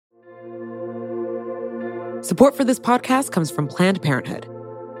Support for this podcast comes from Planned Parenthood.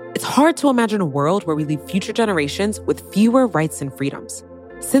 It's hard to imagine a world where we leave future generations with fewer rights and freedoms.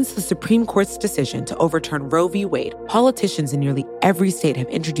 Since the Supreme Court's decision to overturn Roe v. Wade, politicians in nearly every state have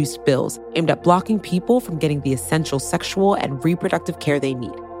introduced bills aimed at blocking people from getting the essential sexual and reproductive care they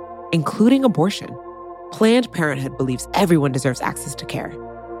need, including abortion. Planned Parenthood believes everyone deserves access to care.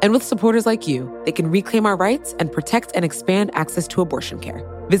 And with supporters like you, they can reclaim our rights and protect and expand access to abortion care.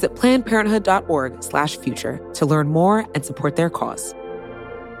 Visit PlannedParenthood.org/future to learn more and support their cause.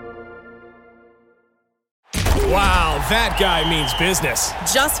 Wow, that guy means business.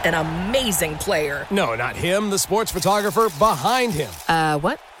 Just an amazing player. No, not him, the sports photographer behind him.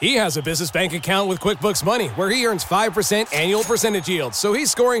 What? He has a business bank account with QuickBooks Money where he earns 5% annual percentage yield, so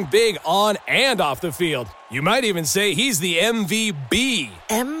he's scoring big on and off the field. You might even say he's the MVB.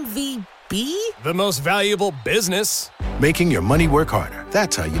 MVP? The most valuable business. Making your money work harder.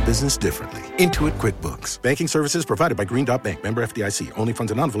 That's how you business differently. Intuit QuickBooks. Banking services provided by Green Dot Bank. Member FDIC. Only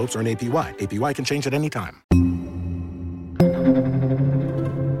funds and envelopes earn APY. APY can change at any time.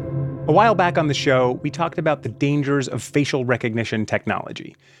 A while back on the show, we talked about the dangers of facial recognition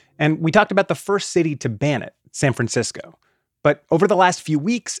technology. And we talked about the first city to ban it, San Francisco. But over the last few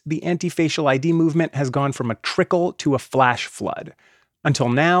weeks, the anti-facial ID movement has gone from a trickle to a flash flood. Until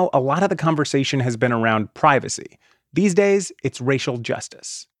now, a lot of the conversation has been around privacy. These days, it's racial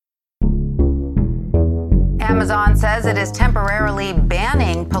justice. Amazon says it is temporarily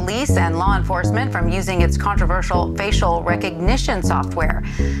banning police and law enforcement from using its controversial facial recognition software.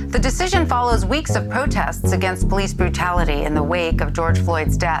 The decision follows weeks of protests against police brutality in the wake of George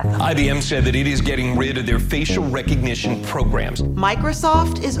Floyd's death. IBM said that it is getting rid of their facial recognition programs.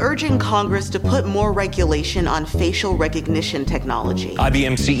 Microsoft is urging Congress to put more regulation on facial recognition technology.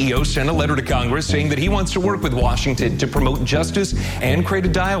 IBM CEO sent a letter to Congress saying that he wants to work with Washington to promote justice and create a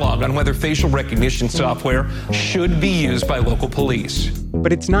dialogue on whether facial recognition software should be used by local police.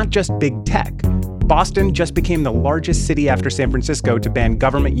 But it's not just big tech. Boston just became the largest city after San Francisco to ban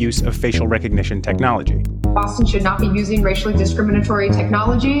government use of facial recognition technology. Boston should not be using racially discriminatory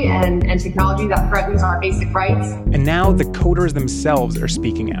technology and technology that threatens our basic rights. And now the coders themselves are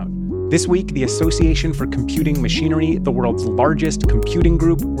speaking out. This week, the Association for Computing Machinery, the world's largest computing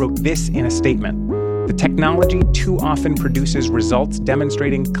group, wrote this in a statement. The technology too often produces results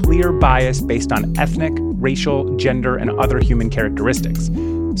demonstrating clear bias based on ethnic, racial, gender, and other human characteristics.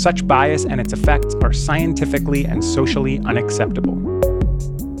 Such bias and its effects are scientifically and socially unacceptable.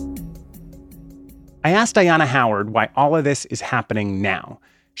 I asked Ayanna Howard why all of this is happening now.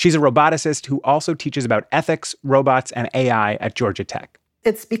 She's a roboticist who also teaches about ethics, robots, and AI at Georgia Tech.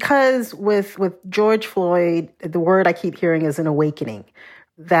 It's because with George Floyd, the word I keep hearing is an awakening,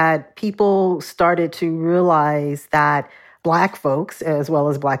 that people started to realize that Black folks, as well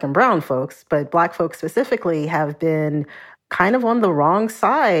as Black and brown folks, but Black folks specifically, have been kind of on the wrong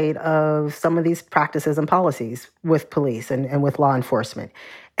side of some of these practices and policies with police and with law enforcement.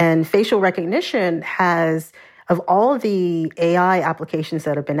 And facial recognition has, of all of the AI applications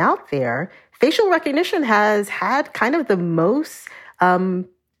that have been out there, facial recognition has had kind of the most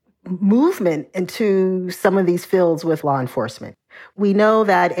movement into some of these fields with law enforcement. We know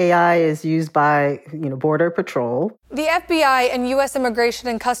that AI is used by, Border Patrol. The FBI and U.S. Immigration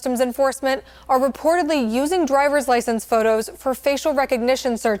and Customs Enforcement are reportedly using driver's license photos for facial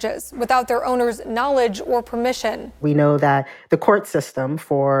recognition searches without their owner's knowledge or permission. We know that the court system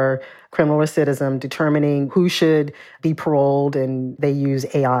for criminal recidivism determining who should be paroled, and they use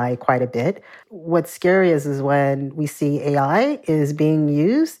AI quite a bit. What's scary is when we see AI is being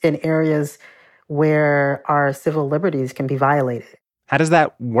used in areas where our civil liberties can be violated. How does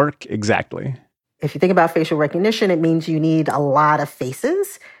that work exactly? If you think about facial recognition, it means you need a lot of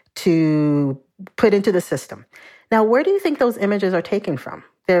faces to put into the system. Now, where do you think those images are taken from?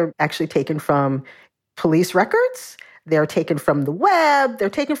 They're actually taken from police records. They're taken from the web. They're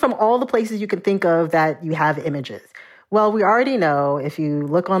taken from all the places you can think of that you have images. Well, we already know if you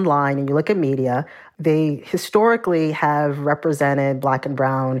look online and you look at media, they historically have represented Black and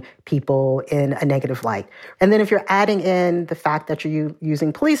brown people in a negative light. And then if you're adding in the fact that you're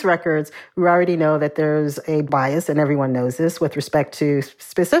using police records, we already know that there's a bias, and everyone knows this, with respect to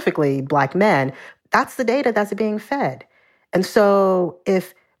specifically Black men. That's the data that's being fed. And so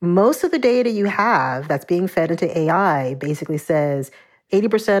if most of the data you have that's being fed into AI basically says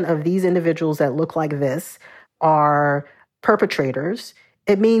 80% of these individuals that look like this are perpetrators,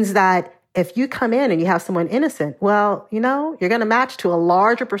 it means that if you come in and you have someone innocent, well, you're going to match to a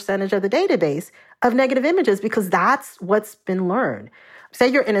larger percentage of the database of negative images because that's what's been learned. Say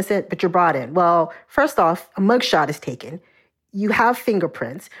you're innocent, but you're brought in. Well, first off, a mugshot is taken. You have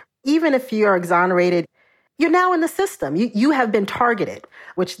fingerprints. Even if you are exonerated, you're now in the system. You have been targeted,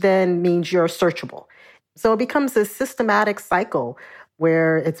 which then means you're searchable. So it becomes this systematic cycle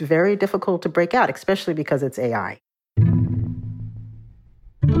where it's very difficult to break out, especially because it's AI.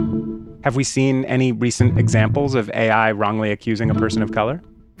 Have we seen any recent examples of AI wrongly accusing a person of color?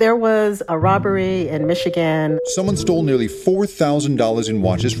 There was a robbery in Michigan. Someone stole nearly $4,000 in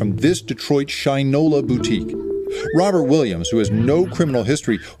watches from this Detroit Shinola boutique. Robert Williams, who has no criminal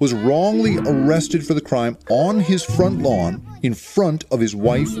history, was wrongly arrested for the crime on his front lawn in front of his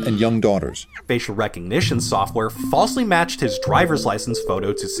wife and young daughters. Facial recognition software falsely matched his driver's license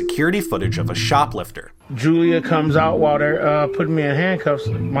photo to security footage of a shoplifter. Julia comes out while they're putting me in handcuffs,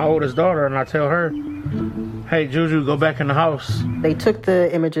 my oldest daughter, and I tell her, hey, Juju, go back in the house. They took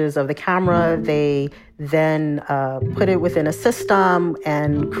the images of the camera. They then put it within a system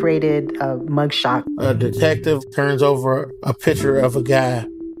and created a mugshot. A detective turns over a picture of a guy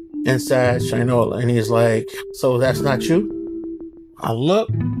inside Shinola, and he's like, so that's not you? I look.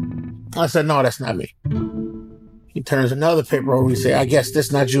 I said, no, that's not me. He turns another paper over. He said, I guess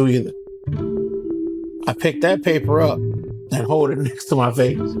this not you either. I picked that paper up and hold it next to my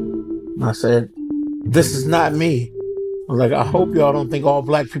face. I said, this is not me. I'm like, I hope y'all don't think all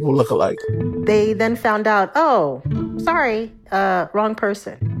black people look alike. They then found out, oh, sorry, wrong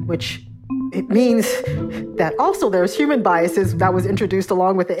person, which it means that also there's human biases that was introduced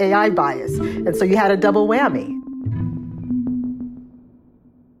along with the AI bias. And so you had a double whammy.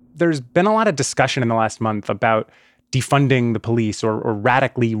 There's been a lot of discussion in the last month about defunding the police or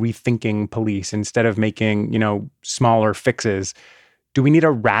radically rethinking police instead of making, smaller fixes. Do we need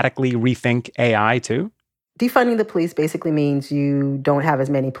to radically rethink AI too? Defunding the police basically means you don't have as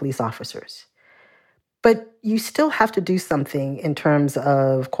many police officers. But you still have to do something in terms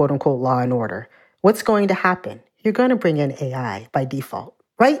of quote unquote law and order. What's going to happen? You're going to bring in AI by default,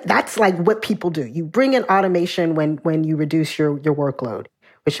 right? That's like what people do. You bring in automation when you reduce your workload,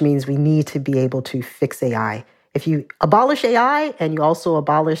 which means we need to be able to fix AI. If you abolish AI and you also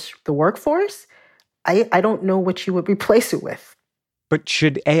abolish the workforce, I don't know what you would replace it with. But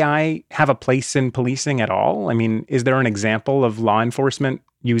should AI have a place in policing at all? I mean, is there an example of law enforcement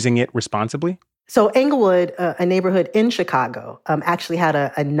using it responsibly? So Englewood, a neighborhood in Chicago, actually had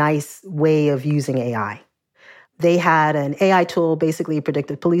a nice way of using AI. They had an AI tool, basically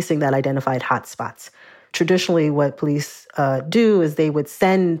predictive policing, that identified hotspots. Traditionally, what police do is they would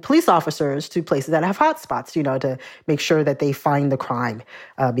send police officers to places that have hotspots, to make sure that they find the crime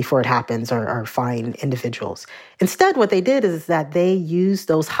before it happens or find individuals. Instead, what they did is that they used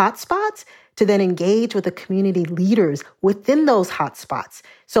those hotspots to then engage with the community leaders within those hotspots.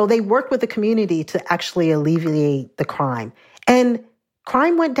 So they worked with the community to actually alleviate the crime. And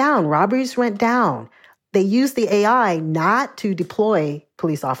crime went down, robberies went down. They used the AI not to deploy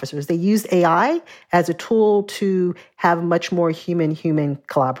police officers. They used AI as a tool to have much more human-human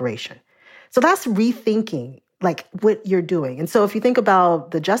collaboration. So that's rethinking like what you're doing. And so if you think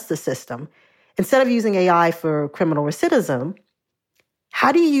about the justice system, instead of using AI for criminal recidivism,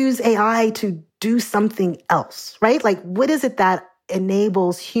 how do you use AI to do something else, right? Like what is it that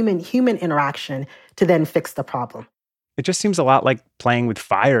enables human interaction to then fix the problem? It just seems a lot like playing with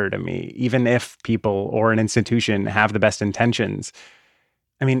fire to me, even if people or an institution have the best intentions.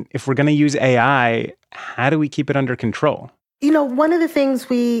 I mean, if we're going to use AI, how do we keep it under control? One of the things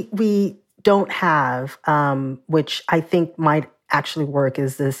we don't have, which I think might actually work,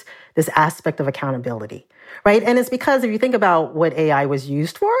 is this aspect of accountability, right? And it's because if you think about what AI was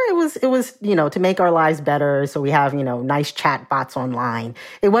used for, it was to make our lives better. So we have nice chat bots online.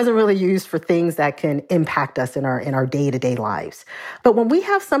 It wasn't really used for things that can impact us in our day-to-day lives. But when we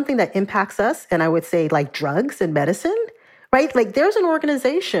have something that impacts us, and I would say like drugs and medicine, right? Like there's an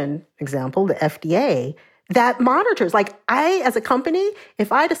organization, example, the FDA, that monitors. Like I, as a company,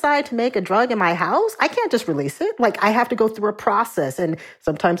 if I decide to make a drug in my house, I can't just release it. Like I have to go through a process, and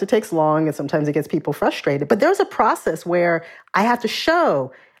sometimes it takes long and sometimes it gets people frustrated. But there's a process where I have to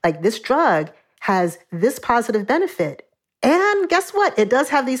show like this drug has this positive benefit. And guess what? It does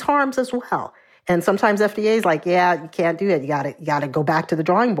have these harms as well. And sometimes FDA is like, yeah, you can't do it. You gotta go back to the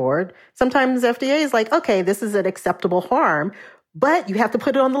drawing board. Sometimes FDA is like, okay, this is an acceptable harm, but you have to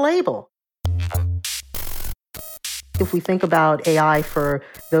put it on the label. If we think about AI for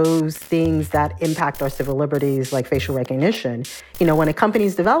those things that impact our civil liberties, like facial recognition, when a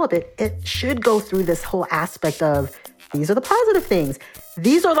company's develop it, it should go through this whole aspect of these are the positive things.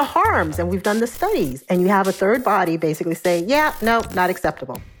 These are the harms, and we've done the studies. And you have a third body basically say, yeah, no, not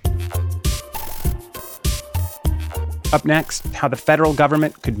acceptable. Up next, how the federal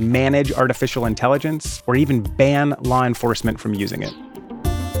government could manage artificial intelligence or even ban law enforcement from using it.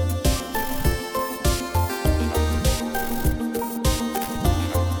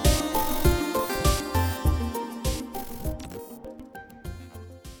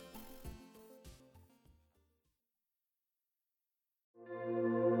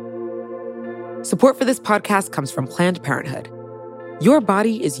 Support for this podcast comes from Planned Parenthood. Your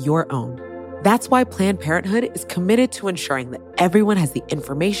body is your own. That's why Planned Parenthood is committed to ensuring that everyone has the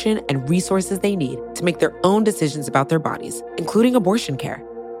information and resources they need to make their own decisions about their bodies, including abortion care.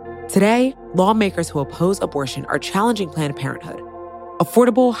 Today, lawmakers who oppose abortion are challenging Planned Parenthood.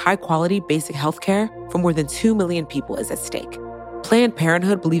 Affordable, high-quality basic health care for more than 2 million people is at stake. Planned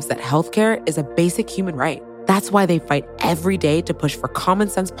Parenthood believes that health care is a basic human right. That's why they fight every day to push for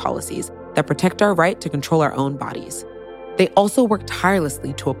common-sense policies that protect our right to control our own bodies. They also work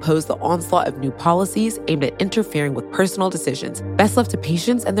tirelessly to oppose the onslaught of new policies aimed at interfering with personal decisions best left to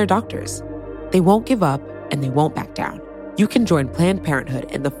patients and their doctors. They won't give up, and they won't back down. You can join Planned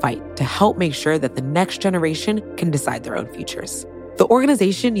Parenthood in the fight to help make sure that the next generation can decide their own futures. The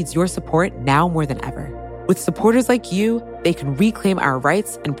organization needs your support now more than ever. With supporters like you, they can reclaim our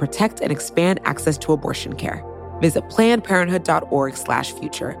rights and protect and expand access to abortion care. Visit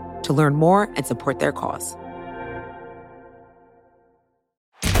PlannedParenthood.org/future to learn more and support their cause.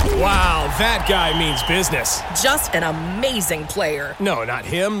 Wow, that guy means business. Just an amazing player. No, not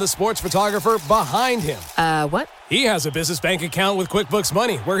him, the sports photographer behind him. What? He has a business bank account with QuickBooks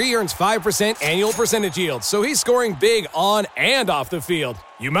Money where he earns 5% annual percentage yield, so he's scoring big on and off the field.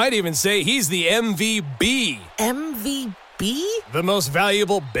 You might even say he's the MVB. MVB? The most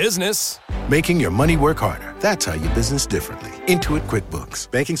valuable business. Making your money work harder. That's how you business differently. Intuit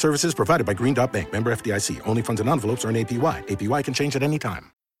QuickBooks. Banking services provided by Green Dot Bank. Member FDIC. Only funds and envelopes earn APY. APY can change at any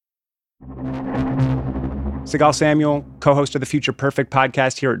time. Sigal Samuel, co-host of the Future Perfect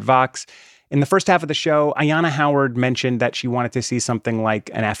podcast here at Vox. In the first half of the show, Ayanna Howard mentioned that she wanted to see something like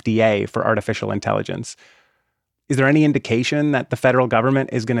an FDA for artificial intelligence. Is there any indication that the federal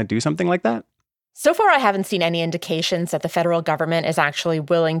government is going to do something like that? So far, I haven't seen any indications that the federal government is actually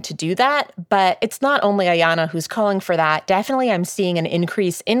willing to do that. But it's not only Ayanna who's calling for that. Definitely, I'm seeing an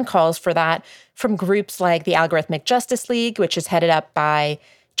increase in calls for that from groups like the Algorithmic Justice League, which is headed up by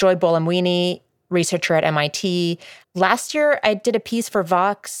Joy Buolamwini, researcher at MIT. Last year, I did a piece for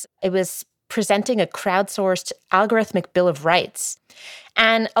Vox. It was presenting a crowdsourced algorithmic Bill of Rights.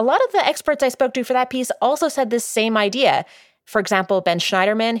 And a lot of the experts I spoke to for that piece also said this same idea. For example, Ben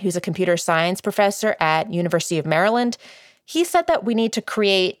Schneiderman, who's a computer science professor at University of Maryland, he said that we need to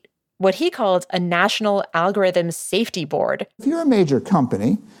create what he called a national algorithm safety board. If you're a major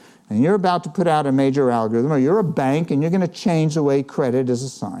company and you're about to put out a major algorithm, or you're a bank and you're going to change the way credit is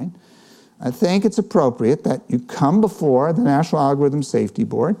assigned, I think it's appropriate that you come before the National Algorithm Safety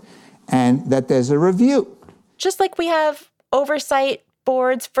Board and that there's a review. Just like we have oversight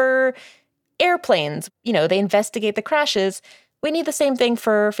boards for airplanes, they investigate the crashes. We need the same thing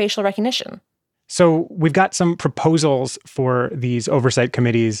for facial recognition. So we've got some proposals for these oversight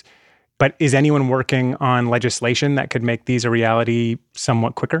committees, but is anyone working on legislation that could make these a reality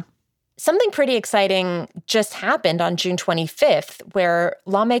somewhat quicker? Something pretty exciting just happened on June 25th, where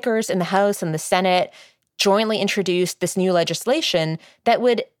lawmakers in the House and the Senate jointly introduced this new legislation that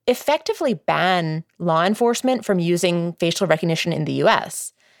would effectively ban law enforcement from using facial recognition in the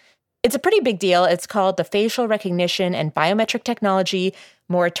U.S. It's a pretty big deal. It's called the Facial Recognition and Biometric Technology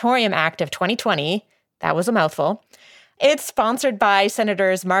Moratorium Act of 2020. That was a mouthful. It's sponsored by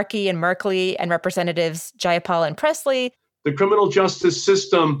Senators Markey and Merkley and Representatives Jayapal and Presley. The criminal justice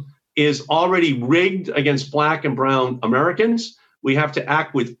system is already rigged against Black and brown Americans. We have to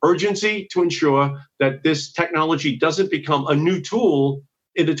act with urgency to ensure that this technology doesn't become a new tool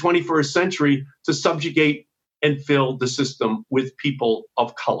in the 21st century to subjugate and fill the system with people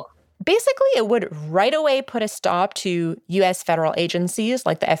of color. Basically, it would right away put a stop to U.S. federal agencies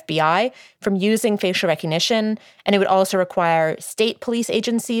like the FBI from using facial recognition, and it would also require state police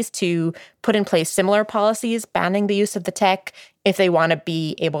agencies to put in place similar policies banning the use of the tech if they want to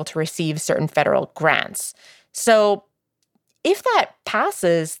be able to receive certain federal grants. So if that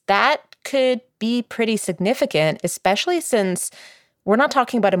passes, that could be pretty significant, especially since we're not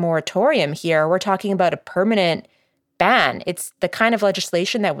talking about a moratorium here. We're talking about a permanent ban. It's the kind of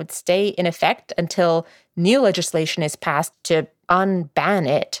legislation that would stay in effect until new legislation is passed to unban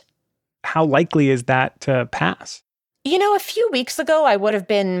it. How likely is that to pass? A few weeks ago, I would have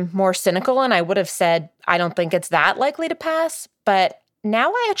been more cynical and I would have said, I don't think it's that likely to pass. But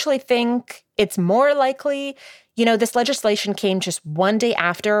now I actually think it's more likely. This legislation came just one day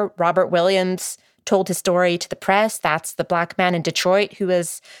after Robert Williams told his story to the press. That's the Black man in Detroit who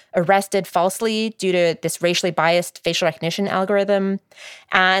was arrested falsely due to this racially biased facial recognition algorithm.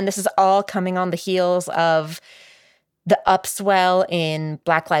 And this is all coming on the heels of the upswell in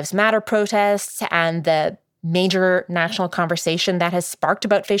Black Lives Matter protests and the major national conversation that has sparked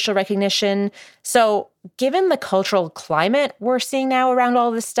about facial recognition. So given the cultural climate we're seeing now around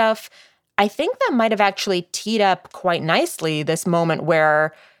all this stuff, I think that might have actually teed up quite nicely this moment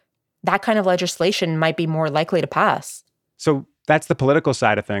where that kind of legislation might be more likely to pass. So that's the political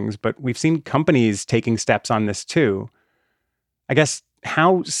side of things, but we've seen companies taking steps on this too. I guess,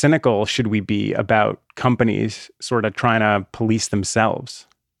 how cynical should we be about companies sort of trying to police themselves?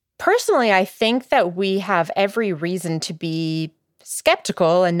 Personally, I think that we have every reason to be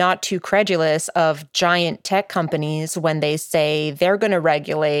skeptical and not too credulous of giant tech companies when they say they're going to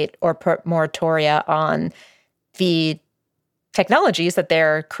regulate or put moratoria on the technologies that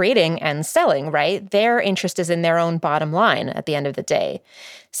they're creating and selling, right? Their interest is in their own bottom line at the end of the day.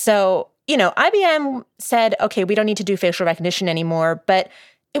 So, IBM said, okay, we don't need to do facial recognition anymore, but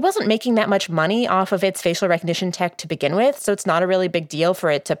it wasn't making that much money off of its facial recognition tech to begin with, so it's not a really big deal for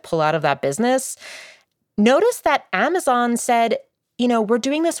it to pull out of that business. Notice that Amazon said, we're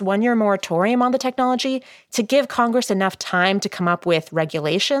doing this 1-year moratorium on the technology to give Congress enough time to come up with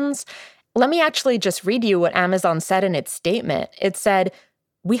regulations. Let me actually just read you what Amazon said in its statement. It said,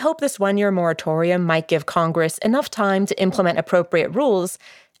 "We hope this 1-year moratorium might give Congress enough time to implement appropriate rules,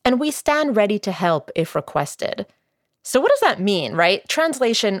 and we stand ready to help if requested." So what does that mean, right?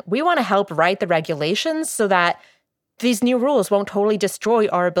 Translation, we want to help write the regulations so that these new rules won't totally destroy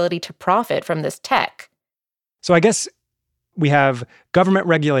our ability to profit from this tech. So I guess we have government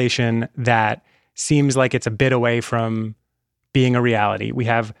regulation that seems like it's a bit away from being a reality. We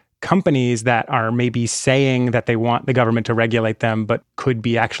have companies that are maybe saying that they want the government to regulate them, but could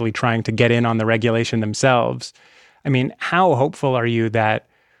be actually trying to get in on the regulation themselves. I mean, how hopeful are you that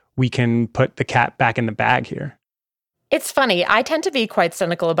we can put the cat back in the bag here? It's funny. I tend to be quite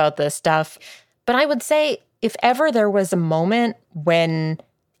cynical about this stuff, but I would say if ever there was a moment when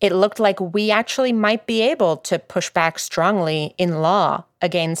it looked like we actually might be able to push back strongly in law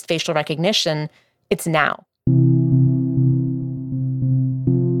against facial recognition, it's now.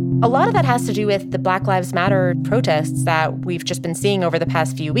 A lot of that has to do with the Black Lives Matter protests that we've just been seeing over the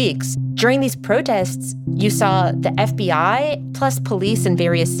past few weeks. During these protests, you saw the FBI plus police in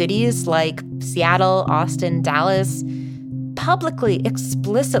various cities like Seattle, Austin, Dallas, publicly,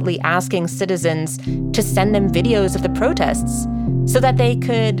 explicitly asking citizens to send them videos of the protests so that they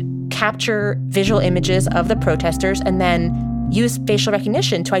could capture visual images of the protesters and then use facial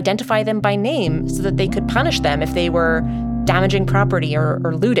recognition to identify them by name so that they could punish them if they were damaging property or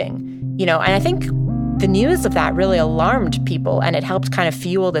looting. And I think the news of that really alarmed people, and it helped kind of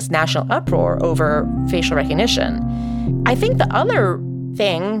fuel this national uproar over facial recognition. I think the other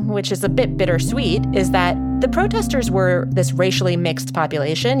thing, which is a bit bittersweet, is that the protesters were this racially mixed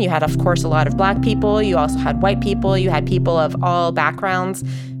population. You had, of course, a lot of Black people. You also had white people. You had people of all backgrounds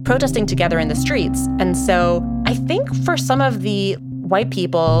protesting together in the streets. And so I think for some of the white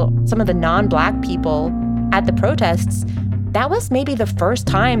people, some of the non-Black people at the protests, that was maybe the first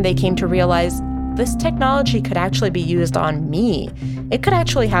time they came to realize this technology could actually be used on me. It could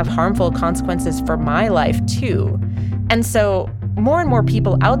actually have harmful consequences for my life too. And so more and more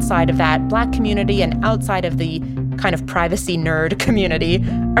people outside of that Black community and outside of the kind of privacy nerd community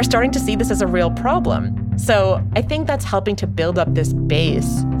are starting to see this as a real problem. So I think that's helping to build up this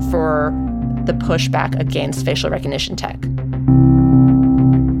base for the pushback against facial recognition tech.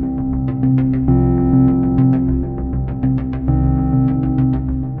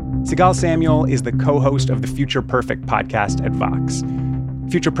 Sigal Samuel is the co-host of the Future Perfect podcast at Vox.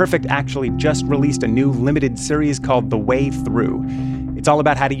 Future Perfect actually just released a new limited series called The Way Through. It's all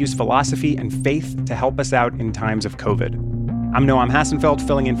about how to use philosophy and faith to help us out in times of COVID. I'm Noam Hassenfeld,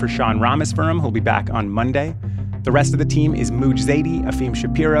 filling in for Sean Rameswaram, who'll be back on Monday. The rest of the team is Mooj Zadie, Afim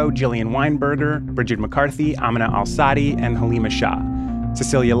Shapiro, Jillian Weinberger, Bridget McCarthy, Amina Al-Sadi, and Halima Shah.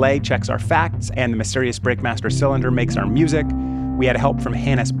 Cecilia Lay checks our facts, and the mysterious Breakmaster Cylinder makes our music. We had help from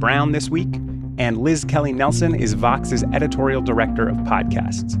Hannes Brown this week, and Liz Kelly Nelson is Vox's editorial director of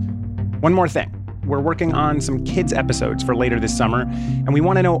podcasts. One more thing. We're working on some kids episodes for later this summer, and we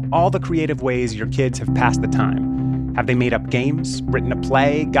want to know all the creative ways your kids have passed the time. Have they made up games, written a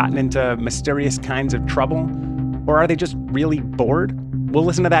play, gotten into mysterious kinds of trouble? Or are they just really bored? We'll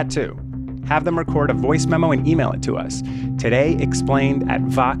listen to that too. Have them record a voice memo and email it to us,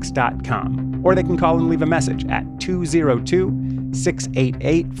 todayexplained@vox.com. Or they can call and leave a message at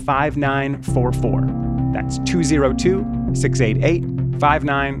 202-688-5944. That's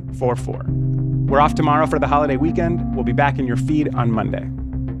 202-688-5944. We're off tomorrow for the holiday weekend. We'll be back in your feed on Monday.